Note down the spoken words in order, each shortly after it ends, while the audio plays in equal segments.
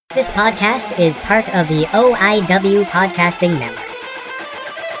This podcast is part of the OIW Podcasting Network.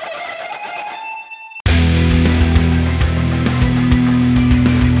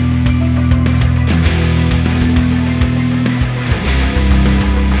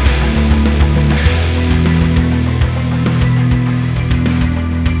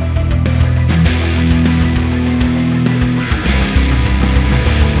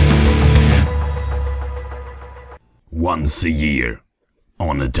 Once a year,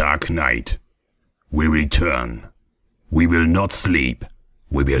 on a dark night, we return. We will not sleep.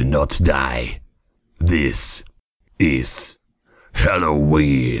 We will not die. This is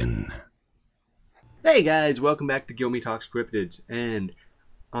Halloween. Hey guys, welcome back to Gilmy Talks Cryptids, and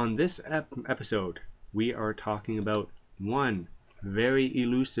on this episode, we are talking about one very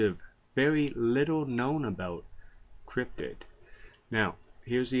elusive, very little known about cryptid. Now,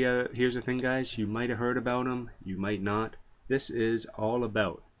 here's the thing, guys. You might have heard about him, you might not. This is all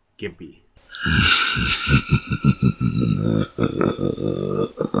about Gimpy.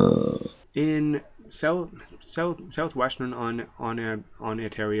 In southwestern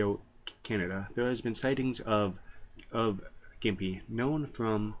Ontario, Canada, there has been sightings of Gimpy, known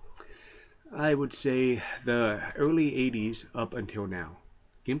from, I would say, the early 80s up until now.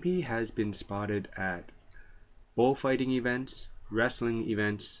 Gimpy has been spotted at bullfighting events, wrestling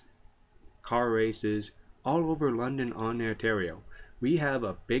events, car races, all over London, Ontario. We have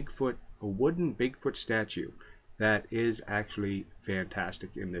a wooden Bigfoot statue that is actually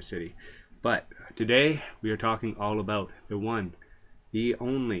fantastic in this city. But today we are talking all about the one, the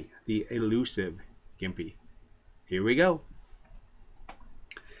only, the elusive Gimpy. Here we go.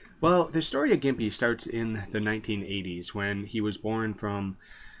 Well, the story of Gimpy starts in the 1980s when he was born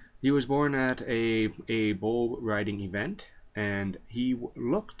at a bull riding event, and he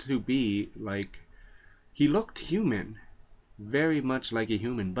looked human, very much like a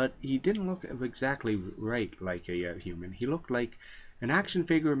human, but he didn't look exactly right like a human. He looked like an action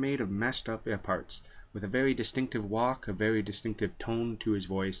figure made of messed up parts, with a very distinctive walk, a very distinctive tone to his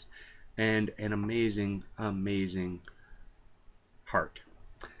voice, and an amazing heart.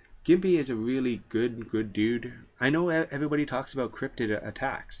 Gimpy is a really good dude. I know everybody talks about cryptid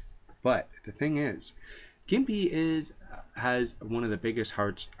attacks, but the thing is, Gimpy has one of the biggest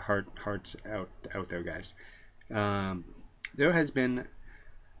hearts out there, guys. There has been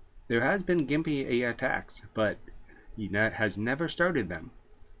Gimpy attacks, but he has never started them.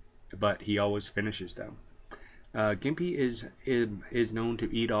 But he always finishes them. Gimpy is known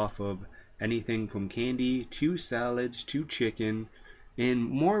to eat off of anything from candy to salads to chicken. In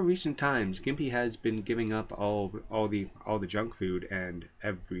more recent times, Gimpy has been giving up all the junk food and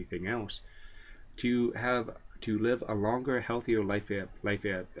everything else to live a longer, healthier life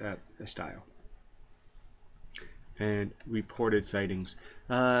style. And reported sightings.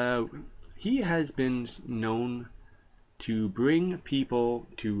 He has been known to bring people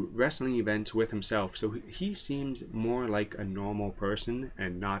to wrestling events with himself, so he seems more like a normal person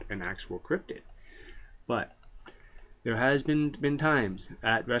and not an actual cryptid. But there has been times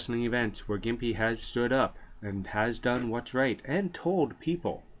at wrestling events where Gimpy has stood up and has done what's right and told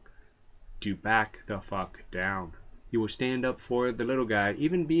people to back the fuck down. He will stand up for the little guy,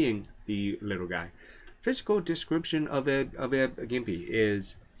 even being the little guy. Physical description of a Gimpy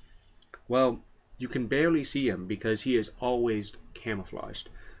is, well, you can barely see him because he is always camouflaged.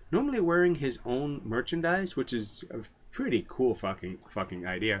 Normally wearing his own merchandise, which is a pretty cool fucking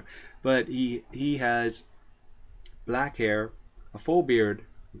idea. But he has black hair, a full beard,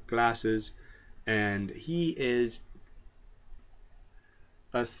 glasses, and he is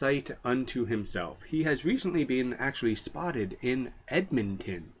a sight unto himself. He has recently been actually spotted in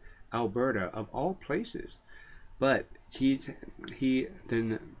Edmonton, Alberta, of all places. But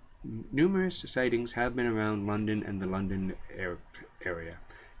the numerous sightings have been around London and the London area.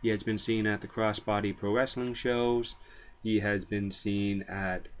 He has been seen at the crossbody pro wrestling shows. He has been seen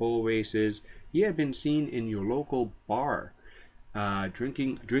at bull races. He has been seen in your local bar,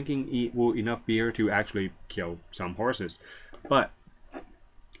 drinking enough beer to actually kill some horses. But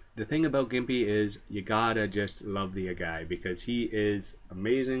the thing about Gimpy is you gotta just love the guy because he is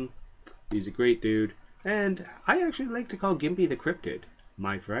amazing. He's a great dude, and I actually like to call Gimpy the cryptid,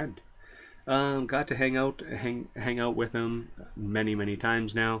 my friend. Got to hang out with him many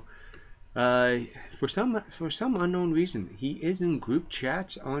times now. For some unknown reason, he is in group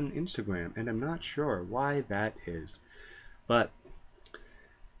chats on Instagram, and I'm not sure why that is. But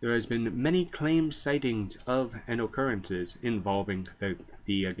there has been many claimed sightings of and occurrences involving the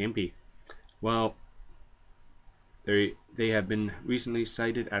Gimpy. Well, they have been recently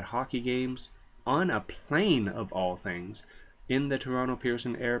sighted at hockey games, on a plane of all things, in the Toronto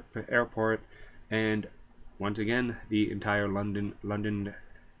Pearson Airport, and once again the entire London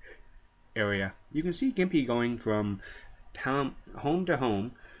area. You can see Gimpy going from home to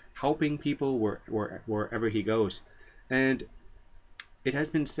home, helping people wherever he goes. And it has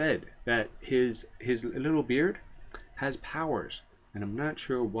been said that his little beard has powers, and I'm not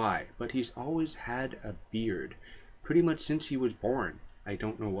sure why, but he's always had a beard pretty much since he was born. I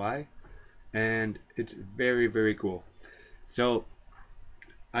don't know why, and it's very, very cool. So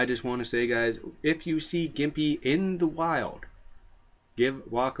I just want to say, guys, if you see Gimpy in the wild,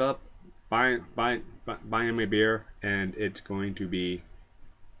 walk up, buy him a beer, and it's going to be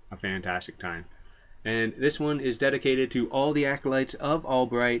a fantastic time. And this one is dedicated to all the acolytes of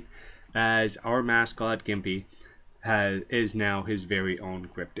Albright, as our mascot Gimpy is now his very own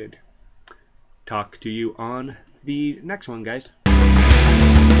cryptid. Talk to you on the next one, guys.